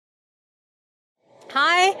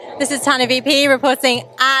Hi, this is Tanavi reporting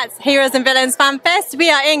at Heroes and Villains Fan Fest. We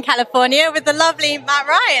are in California with the lovely Matt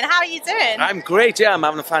Ryan. How are you doing? I'm great, yeah. I'm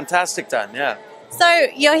having a fantastic time, yeah. So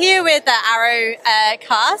you're here with the Arrow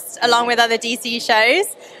cast, along with other DC shows.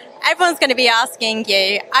 Everyone's going to be asking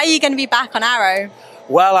you, are you going to be back on Arrow?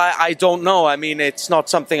 Well, I don't know. I mean, it's not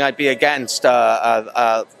something I'd be against.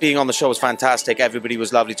 Being on the show was fantastic. Everybody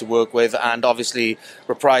was lovely to work with. And obviously,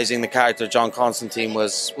 reprising the character of John Constantine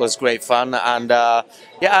was great fun. And yeah,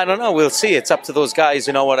 I don't know. We'll see. It's up to those guys,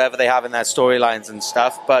 you know, whatever they have in their storylines and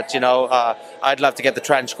stuff. But, you know, I'd love to get the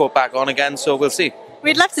trench coat back on again. So we'll see.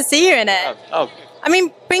 We'd love to see you in it. I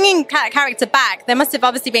mean, bringing character back, there must have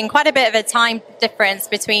obviously been quite a bit of a time difference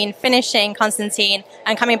between finishing Constantine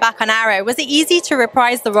and coming back on Arrow. Was it easy to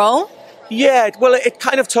reprise the role? Yeah, well, it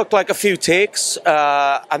kind of took like a few takes,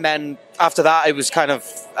 and then after that, it was kind of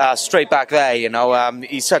straight back there, you know.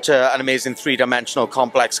 He's such an amazing three-dimensional,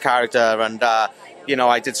 complex character, and you know,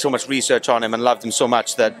 I did so much research on him and loved him so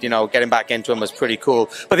much that, you know, getting back into him was pretty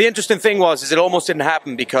cool. But the interesting thing is it almost didn't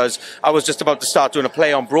happen because I was just about to start doing a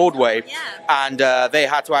play on Broadway, and they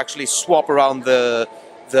had to actually swap around the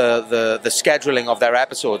scheduling of their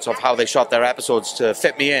episodes, of how they shot their episodes to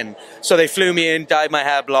fit me in. So they flew me in, dyed my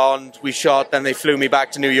hair blonde, we shot, then they flew me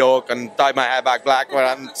back to New York and dyed my hair back black when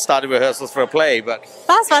I started rehearsals for a play. But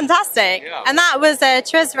that's fantastic. Yeah. And that was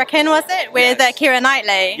Tres Reckon, was it? With Keira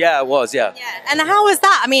Knightley? Yeah, it was, yeah. And how was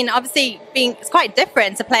that? I mean, obviously, it's quite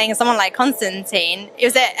different to playing someone like Constantine.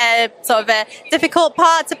 Was it a sort of a difficult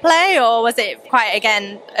part to play, or was it quite,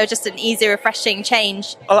 again, just an easy, refreshing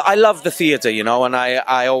change? I love the theatre, you know, and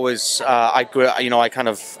I always, I grew, you know, I kind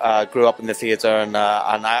of grew up in the theatre, and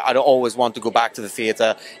I'd always want to go back to the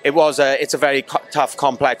theatre. It's a very tough,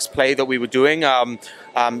 complex play that we were doing,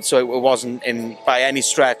 so it wasn't by any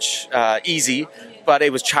stretch easy, but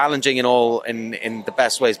it was challenging in the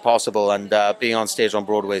best ways possible. And being on stage on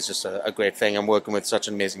Broadway is just a great thing, and working with such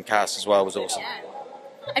an amazing cast as well was awesome.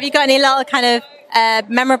 Have you got any little kind of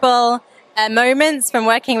memorable moments from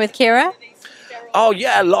working with Keira? Oh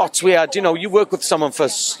yeah, lots. We had, you know, you work with someone for,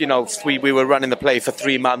 you know, we were running the play for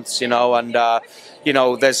 3 months, you know, and you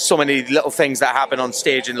know, there's so many little things that happen on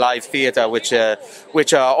stage in live theatre which are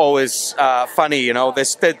always funny, you know.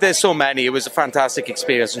 There's so many. It was a fantastic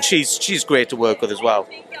experience, and she's great to work with as well.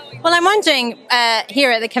 Well, I'm wondering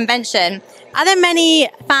here at the convention, are there many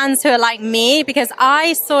fans who are like me? Because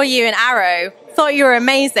I saw you in Arrow, thought you were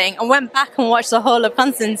amazing, and went back and watched the whole of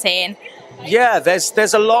Constantine. Yeah,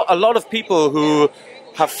 there's a lot of people who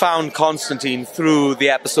have found Constantine through the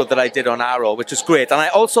episode that I did on Arrow, which is great. And I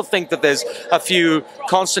also think that there's a few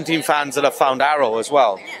Constantine fans that have found Arrow as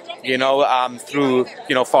well, you know, through,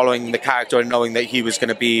 you know, following the character and knowing that he was going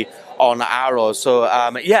to be on Arrow. So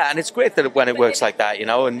yeah, and it's great that when it works like that, you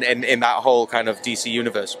know, in that whole kind of DC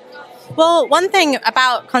universe. Well, one thing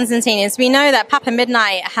about Constantine is we know that Papa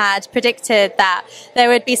Midnight had predicted that there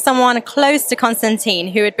would be someone close to Constantine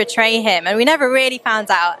who would betray him, and we never really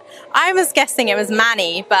found out. I was guessing it was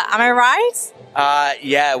Manny, but am I right?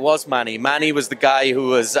 Yeah, it was Manny. Manny was the guy who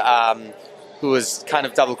was kind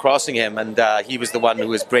of double-crossing him, and he was the one who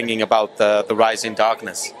was bringing about the rising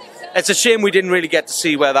darkness. It's a shame we didn't really get to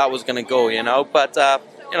see where that was going to go, you know, but,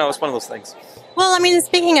 you know, it's one of those things. Well, I mean,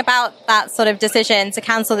 speaking about that sort of decision to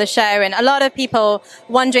cancel the show, and a lot of people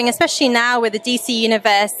wondering, especially now with the DC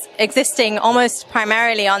universe existing almost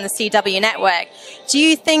primarily on the CW network, do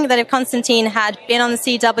you think that if Constantine had been on the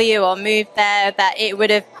CW or moved there, that it would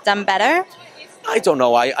have done better? I don't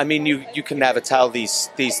know. I mean, you can never tell these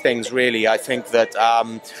things, really. I think that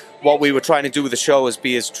what we were trying to do with the show is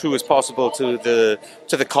be as true as possible to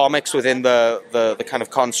the comics within the kind of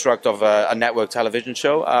construct of a network television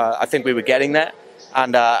show. I think we were getting there,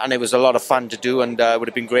 and it was a lot of fun to do, and it would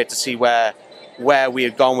have been great to see where we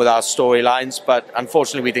had gone with our storylines. But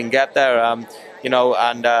unfortunately, we didn't get there. You know,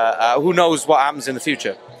 and who knows what happens in the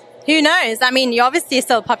future. Who knows? I mean, you're obviously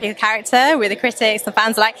still a popular character with the critics and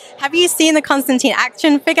fans alike. Have you seen the Constantine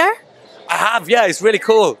action figure? I have, yeah. It's really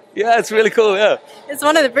cool. Yeah, it's really cool. Yeah, it's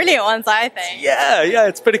one of the brilliant ones, I think. Yeah,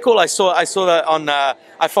 it's pretty cool. I saw that on.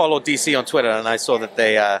 I follow DC on Twitter, and I saw that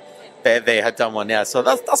they had done one. Yeah, so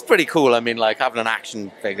that's pretty cool. I mean, like having an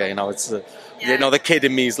action figure. You know, it's you know, the kid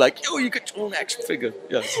in me is like, yo, you get your own action figure.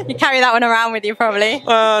 Yeah. You carry that one around with you, probably.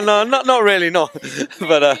 No, not really, no.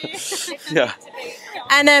 But yeah.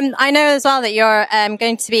 And I know as well that you're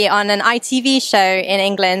going to be on an ITV show in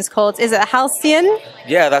England called, is it Halcyon?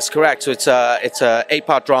 Yeah, that's correct. So it's a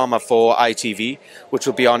 8-part drama for ITV, which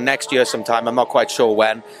will be on next year sometime. I'm not quite sure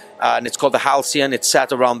when. and it's called the Halcyon. It's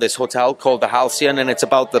set around this hotel called the Halcyon, and it's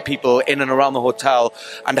about the people in and around the hotel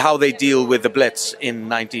and how they deal with the Blitz in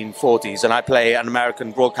 1940s. And I play an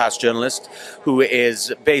American broadcast journalist who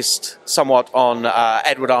is based somewhat on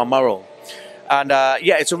Edward R. Murrow. And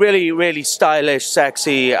yeah, it's a really, really stylish,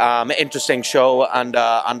 sexy, interesting show, and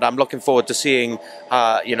I'm looking forward to seeing,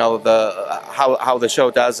 you know, how the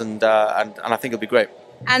show does, and I think it'll be great.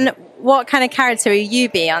 And what kind of character will you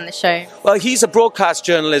be on the show? Well, he's a broadcast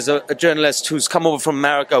journalist, a journalist who's come over from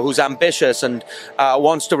America, who's ambitious and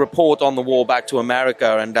wants to report on the war back to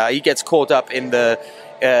America, and he gets caught up in the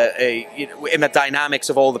dynamics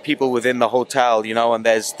of all the people within the hotel, you know, and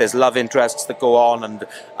there's love interests that go on, and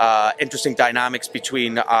interesting dynamics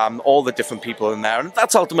between all the different people in there, and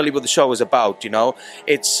that's ultimately what the show is about. You know,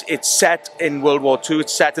 it's set in World War II,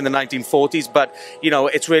 it's set in the 1940s, but you know,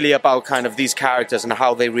 it's really about kind of these characters and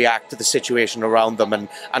how they react to the situation around them, and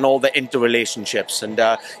all the interrelationships.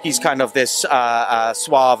 And he's kind of this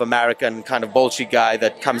suave American kind of bullshit guy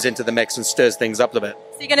that comes into the mix and stirs things up a bit.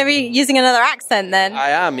 So you're going to be using another accent then? I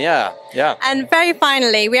am, yeah. And very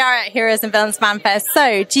finally, we are at Heroes and Villains Fanfest.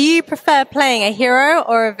 So, do you prefer playing a hero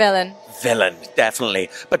or a villain? Villain, definitely.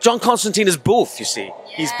 But John Constantine is both, you see.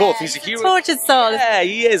 Yeah, he's both. He's a hero. Tortured soul. Yeah,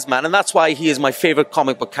 he is, man. And that's why he is my favorite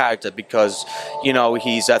comic book character, because, you know,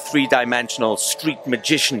 he's a three-dimensional street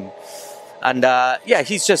magician. And, yeah,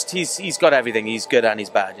 he's got everything. He's good and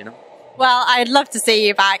he's bad, you know? Well, I'd love to see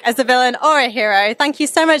you back as a villain or a hero. Thank you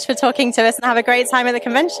so much for talking to us, and have a great time at the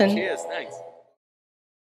convention. Cheers, thanks.